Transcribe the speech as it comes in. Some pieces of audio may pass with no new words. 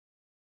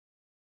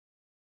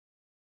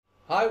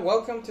Hi,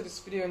 welcome to this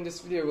video. In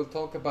this video we'll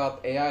talk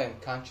about AI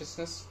and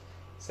consciousness.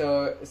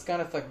 So it's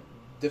kind of like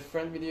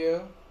different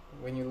video.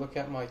 When you look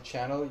at my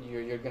channel,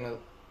 you're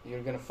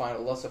gonna find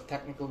lots of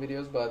technical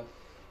videos, but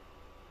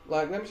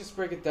like let me just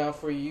break it down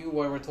for you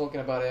why we're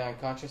talking about AI and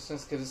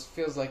consciousness, because it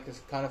feels like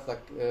it's kind of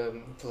like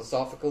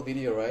philosophical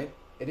video, right?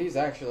 It is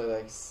actually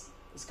like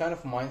it's kind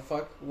of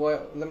mindfuck.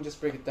 Well, let me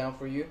just break it down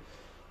for you.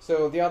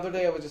 So the other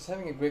day I was just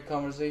having a great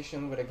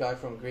conversation with a guy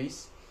from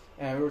Greece,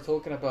 and we were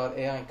talking about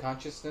AI and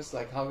consciousness,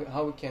 like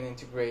how we can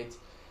integrate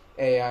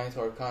AI into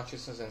our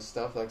consciousness and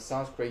stuff. Like,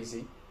 sounds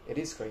crazy. It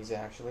is crazy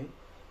actually.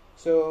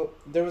 So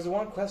there was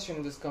one question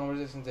in this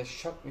conversation that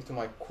shocked me to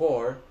my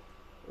core,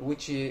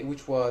 which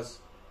was,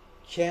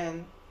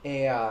 can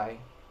AI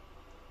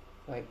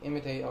like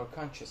imitate our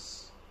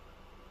conscious?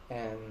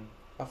 And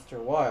after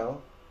a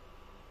while,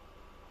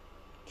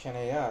 can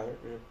AI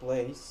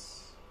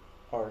replace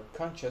our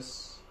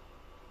conscious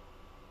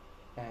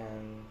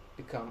and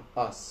become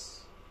us?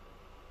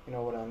 You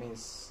know what I mean?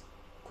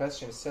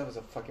 Question itself is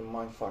a fucking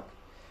mindfuck.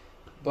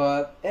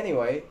 But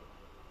anyway,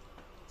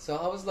 so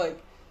I was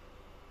like,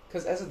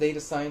 because as a data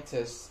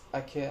scientist,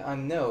 I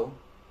know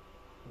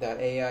that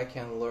AI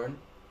can learn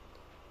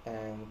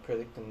and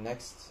predict the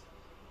next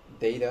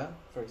data.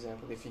 For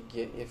example, if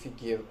you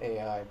give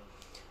AI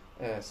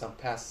some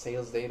past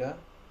sales data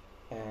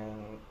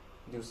and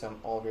do some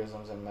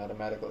algorithms and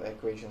mathematical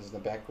equations in the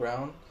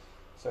background,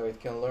 so it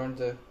can learn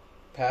the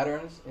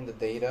patterns in the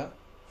data.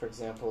 For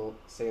example,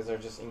 sales are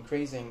just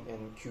increasing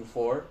in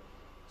Q4,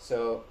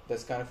 so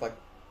that's kind of like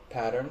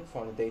pattern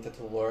for the data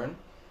to learn.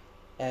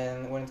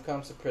 And when it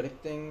comes to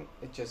predicting,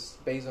 it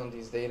just based on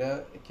these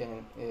data, it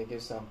can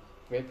give some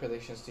great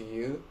predictions to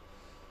you.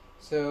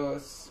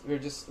 So we're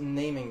just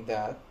naming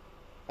that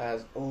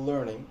as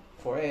learning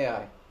for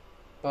AI.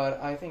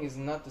 But I think it's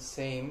not the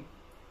same.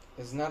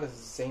 It's not as the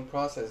same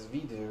process we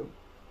do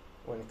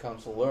when it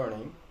comes to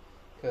learning,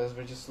 because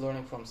we're just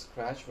learning from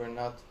scratch.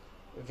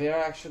 We're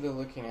actually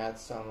looking at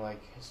some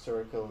like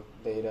historical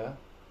data,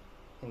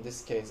 in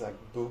this case like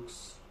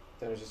books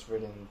that are just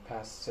written in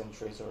past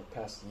centuries or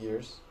past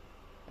years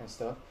and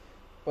stuff.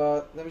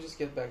 But let me just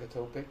get back to the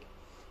topic.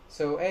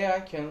 So AI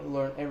can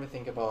learn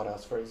everything about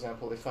us. For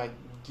example, if I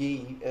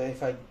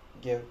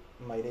give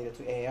my data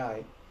to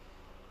AI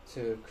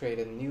to create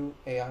a new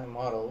AI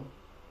model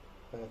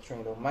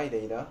trained on my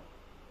data,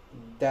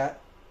 that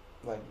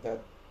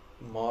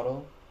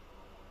model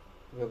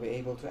will be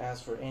able to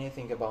answer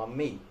anything about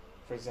me.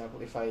 For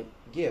example, if I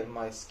give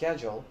my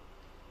schedule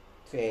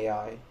to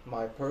AI,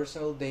 my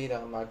personal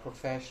data, my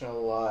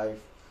professional life,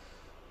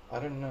 I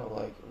don't know,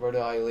 like where do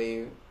I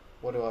live,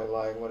 what do I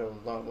like, what I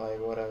don't like,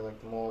 what I like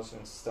the most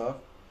and stuff.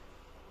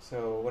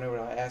 So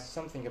whenever I ask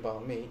something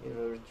about me, it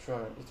will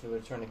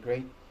return a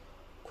great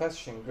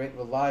question, great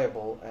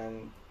reliable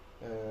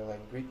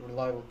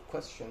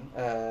question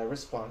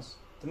response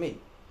to me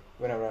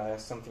whenever I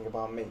ask something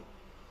about me,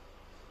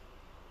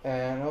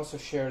 and also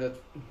share that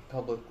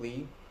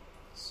publicly,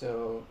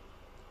 so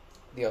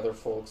the other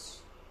folks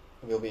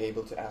will be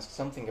able to ask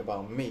something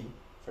about me,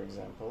 for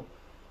example.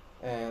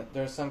 And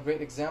there are some great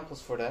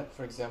examples for that.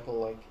 For example,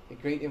 like a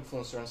great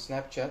influencer on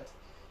Snapchat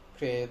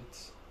created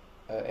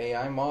an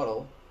AI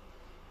model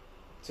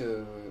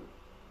to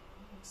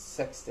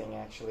sexting,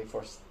 actually,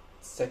 for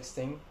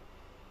sexting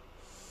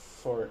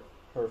for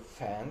her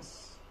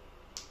fans.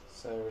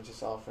 So we're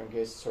just offering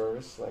great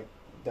service. Like,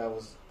 that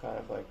was kind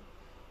of like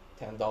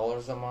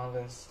 $10 a month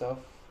and stuff,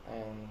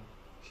 and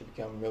she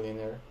became a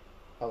millionaire.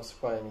 How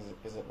surprising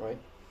is it, right?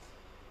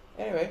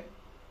 Anyway,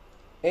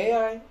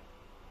 AI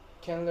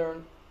can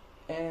learn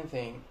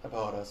anything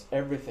about us,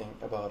 everything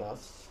about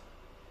us.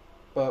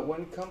 But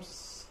when it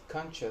comes to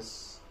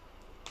conscious,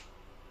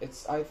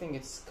 I think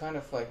it's kind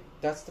of like,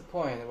 that's the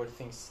point where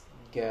things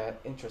get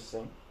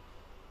interesting,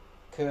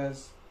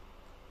 because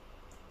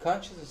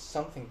conscious is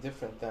something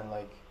different than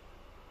like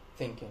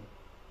thinking.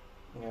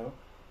 You know,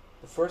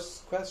 the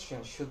first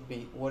question should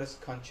be, what is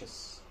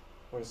conscious?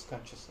 What is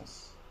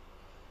consciousness?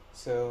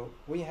 So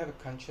when you have a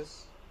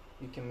conscious,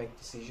 you can make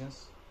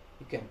decisions,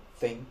 you can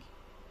think.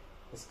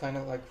 It's kind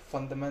of like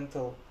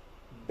fundamental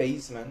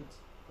basement,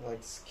 like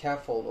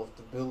scaffold of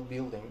the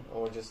building,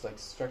 or just like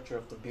structure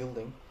of the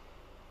building,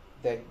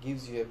 that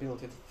gives you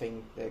ability to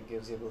think, that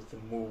gives you ability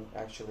to move.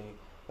 Actually,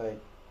 like,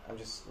 I'm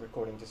just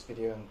recording this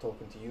video and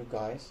talking to you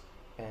guys,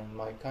 and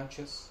my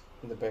conscious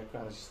in the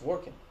background is just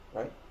working,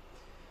 right?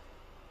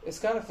 It's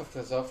kind of a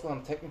philosophical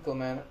and technical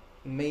manner.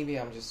 Maybe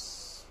I'm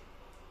just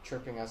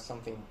chirping out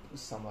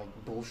some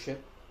like bullshit.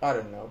 I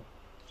don't know.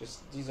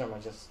 Just these are my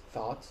just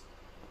thoughts.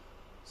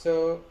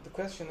 So the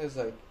question is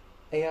like,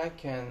 AI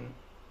can,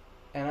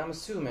 and I'm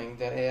assuming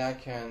that AI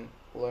can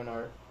learn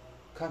our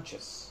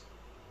conscious.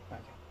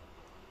 Okay.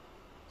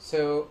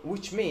 So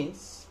which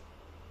means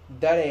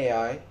that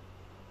AI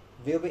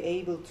will be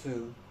able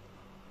to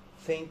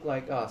think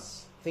like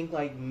us, think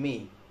like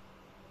me.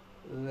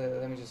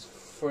 Let me just,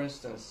 for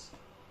instance,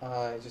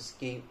 I just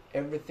gave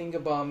everything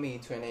about me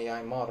to an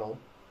AI model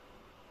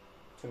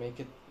to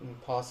make it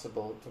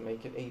possible, to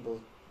make it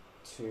able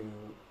to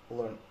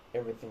learn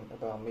everything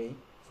about me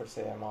for,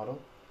 say, a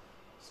model.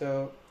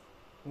 So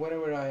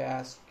whenever I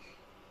ask,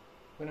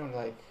 whenever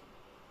like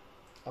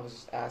I was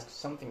just asked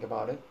something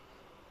about it,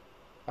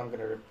 I'm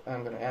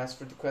gonna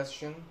answer the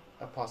question,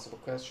 a possible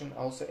question.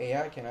 Also,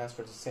 AI can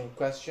answer the same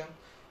question,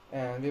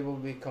 and we will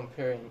be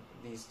comparing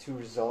these two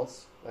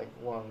results. Like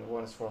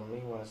one is from me,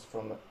 one is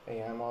from the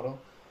AI model,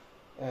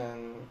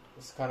 and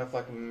it's kind of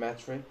like a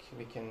metric.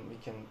 We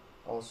can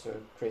also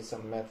create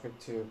some metric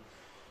to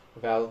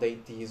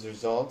validate these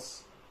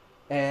results.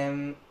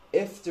 And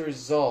if the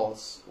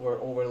results were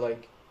over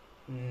like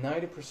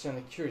 90%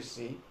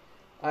 accuracy,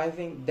 I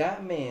think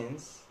that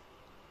means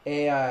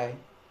AI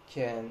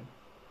can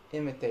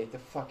imitate the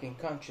fucking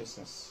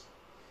consciousness,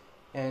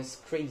 and it's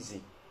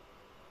crazy.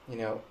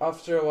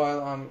 After a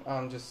while, I'm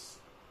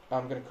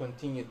gonna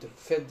continue to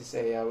feed this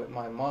AI with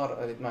my model,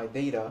 with my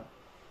data,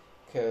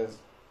 because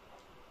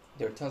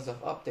there are tons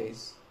of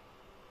updates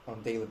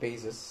on daily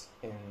basis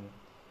in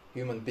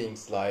human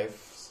beings'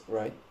 lives,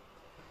 right?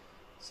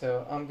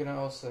 So I'm gonna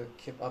also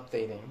keep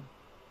updating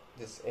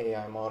this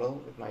AI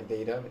model with my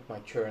data, with my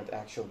current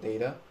actual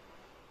data.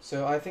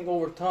 So I think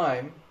over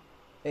time,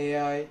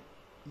 AI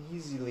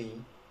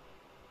easily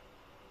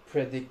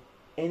predict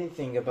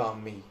anything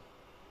about me,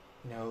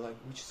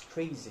 which is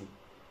crazy.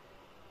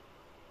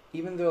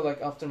 Even though,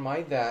 like, after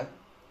my dad,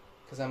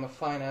 because I'm a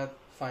finite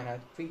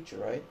creature,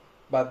 right?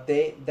 But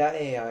that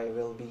AI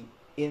will be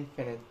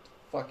infinite,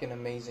 fucking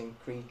amazing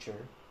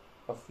creature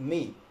of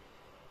me,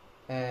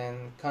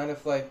 and kind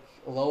of like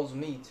allows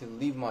me to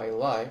live my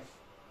life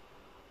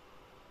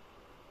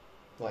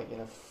like in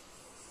a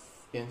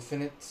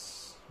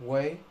infinite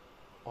way.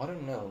 I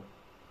don't know.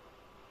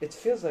 It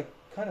feels like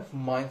kind of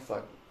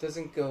mindfuck. It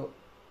doesn't go.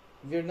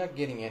 We're not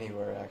getting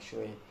anywhere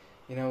actually.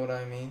 You know what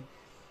I mean?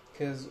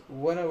 Because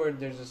whenever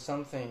there's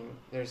some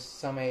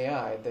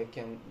AI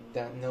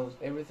that knows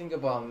everything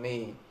about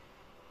me,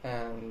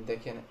 and they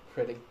can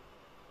predict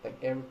like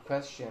every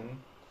question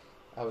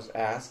I was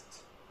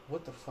asked.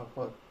 What the fuck?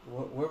 Where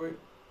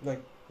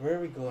are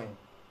we going?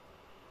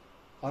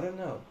 I don't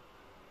know.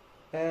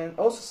 And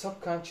also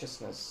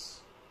subconsciousness.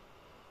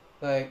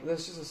 Like,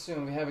 let's just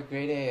assume we have a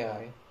great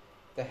AI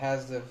that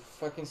has the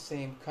fucking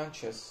same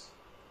conscious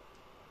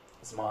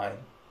as mine.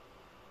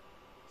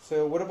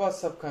 So what about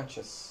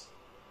subconscious?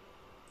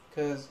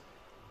 Because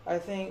I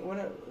think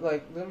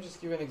let me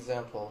just give you an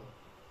example.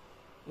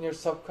 In your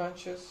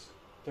subconscious,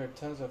 there are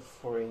tons of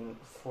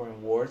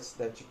foreign words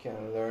that you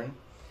can learn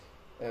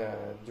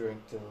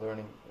during the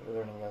learning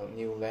a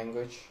new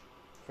language.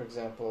 For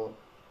example,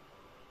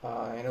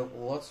 I know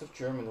lots of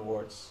German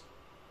words,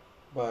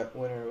 but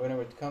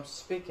whenever it comes to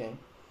speaking,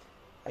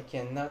 I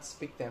cannot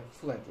speak them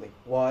fluently.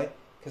 Why?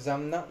 Because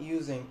I'm not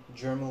using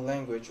German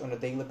language on a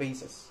daily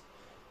basis.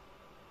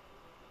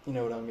 You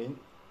know what I mean?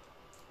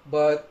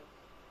 But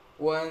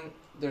when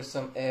there's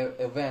some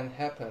event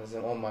happens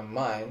on my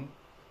mind,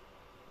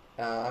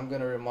 I'm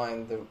gonna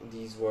remind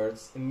these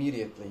words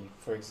immediately.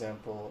 For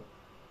example,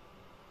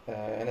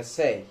 an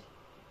essay.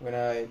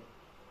 I'm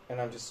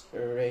just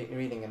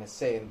reading an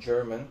essay in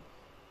German,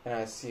 and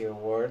I see a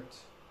word.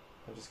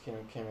 I just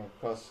coming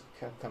across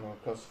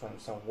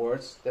some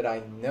words that I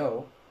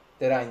knew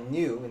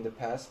in the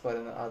past, but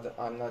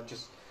I'm not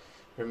just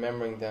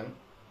remembering them.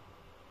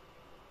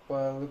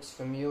 But it looks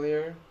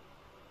familiar,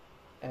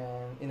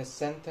 and in a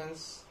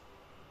sentence,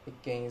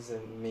 it gains a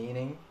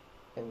meaning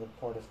in the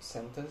part of the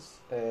sentence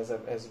as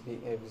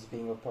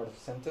being a part of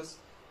the sentence,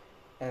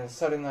 and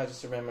suddenly I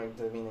just remember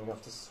the meaning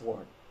of this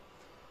word.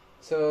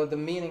 So the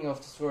meaning of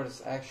this word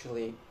is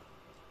actually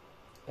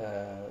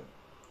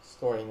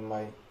storing in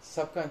my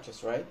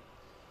subconscious, right?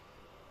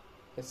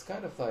 It's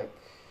kind of like,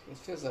 it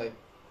feels like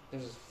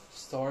there's a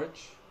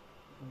storage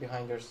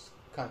behind your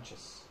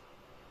conscious.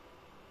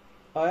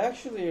 I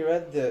actually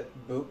read the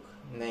book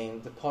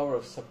named The Power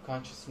of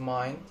Subconscious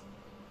Mind,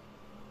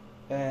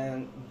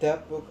 and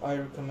that book I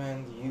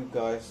recommend you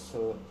guys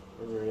to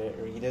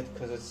read it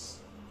because it's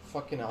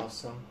fucking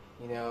awesome.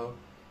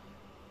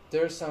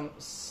 There are some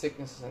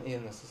sicknesses and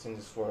illnesses in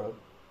this world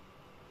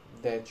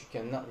that you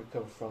cannot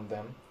recover from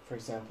them. For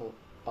example,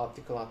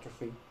 optical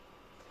atrophy,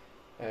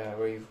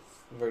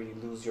 where you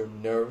lose your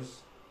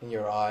nerves in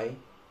your eye,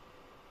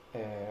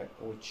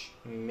 which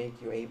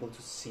make you able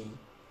to see.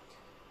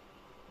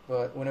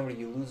 But whenever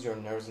you lose your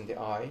nerves in the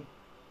eye,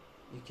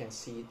 you can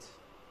see it.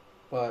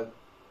 But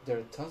there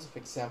are tons of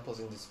examples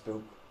in this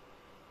book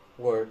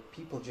where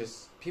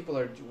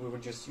we were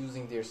just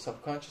using their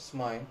subconscious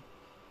mind,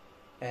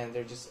 and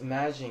they're just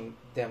imagining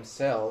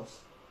themselves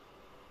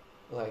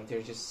like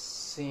they're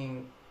just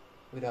seeing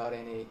without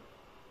any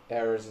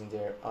errors in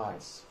their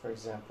eyes. For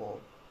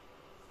example,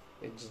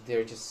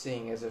 they're just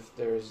seeing as if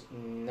there's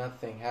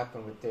nothing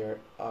happened with their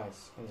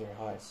eyes, in their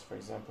eyes. For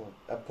example,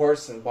 a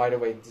person, by the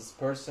way, this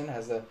person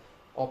has a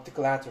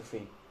optical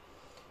atrophy,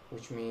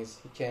 which means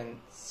he can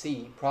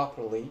see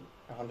properly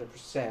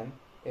 100%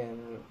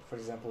 in, for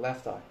example,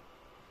 left eye.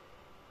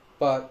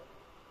 But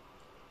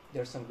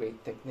there's some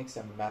great techniques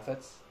and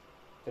methods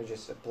they're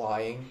just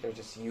applying, they're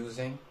just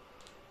using,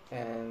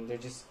 and they're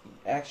just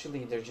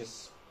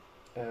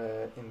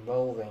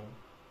involving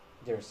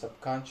their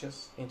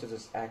subconscious into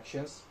those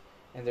actions,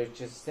 and they're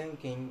just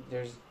thinking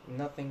there's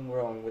nothing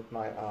wrong with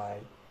my eye,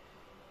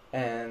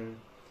 and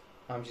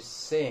I'm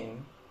just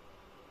saying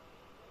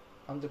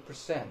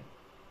 100%,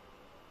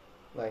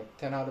 like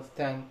 10 out of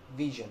 10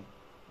 vision,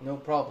 no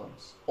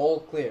problems,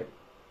 all clear.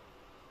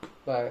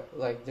 But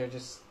like they're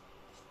just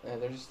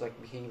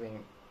like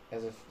behaving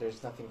as if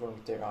there's nothing wrong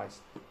with their eyes.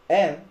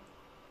 And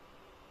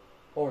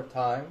over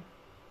time,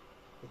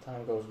 the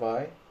time goes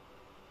by,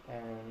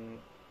 and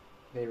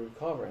they're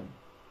recovering,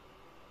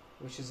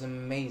 which is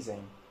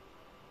amazing.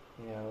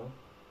 You know,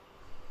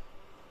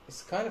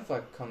 it's kind of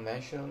like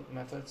conventional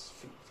methods.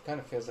 It kind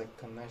of feels like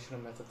conventional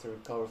method to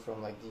recover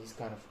from like these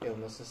kind of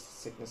illnesses,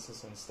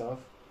 sicknesses, and stuff,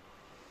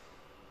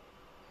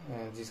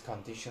 and these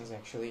conditions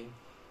actually.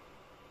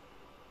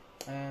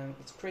 And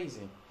it's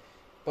crazy,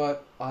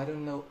 but I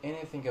don't know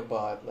anything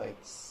about like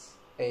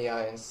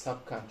AI and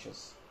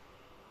subconscious.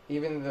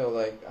 Even though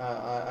like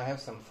I have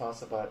some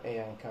thoughts about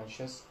AI and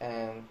conscious,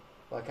 and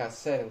like I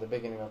said in the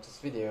beginning of this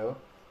video,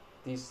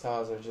 these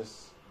thoughts are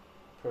just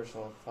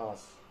personal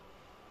thoughts.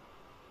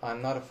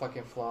 I'm not a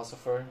fucking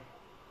philosopher.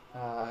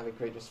 I have a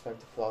great respect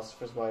to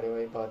philosophers, by the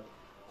way, but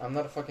I'm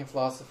not a fucking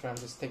philosopher. I'm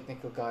just a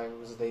technical guy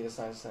who's a data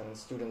science and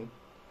student.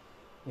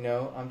 You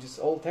know, I'm just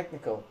all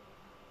technical.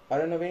 I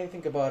don't know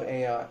anything about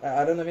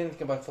AI. I don't know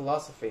anything about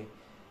philosophy,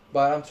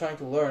 but I'm trying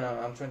to learn.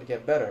 I'm trying to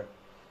get better.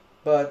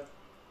 But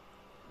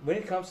when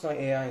it comes to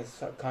AI and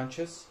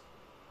subconscious,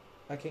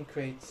 I can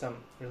create some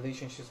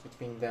relationships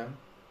between them,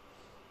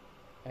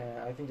 and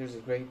I think there's a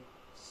great,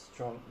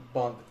 strong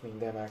bond between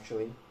them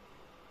actually.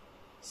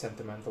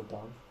 Sentimental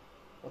bond.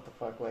 What the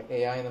fuck? Like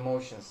AI and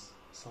emotions.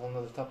 It's a whole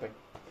nother topic.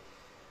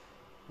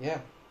 Yeah,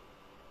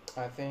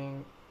 I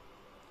think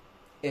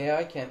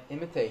AI can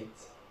imitate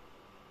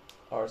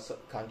our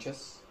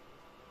subconscious,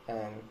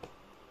 and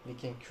we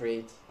can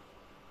create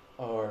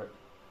our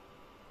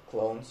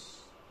clones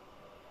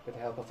with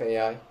the help of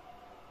AI.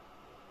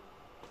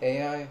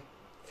 AI,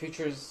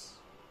 future is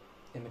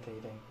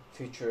imitating.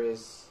 Future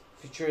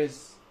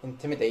is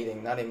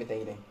intimidating, not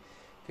imitating.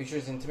 Future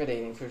is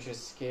intimidating. Future is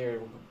scary.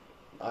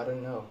 I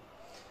don't know.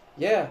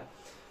 Yeah,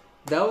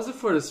 that was it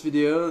for this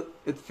video.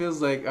 It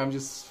feels like I'm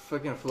just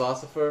fucking a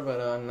philosopher, but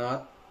I'm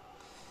not.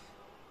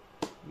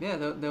 Yeah,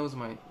 that was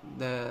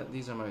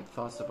these are my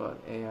thoughts about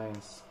AI and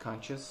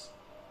conscious.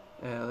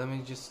 Let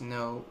me just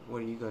know what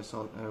are you guys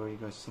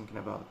thinking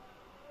about.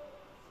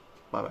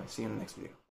 Bye bye. See you in the next video.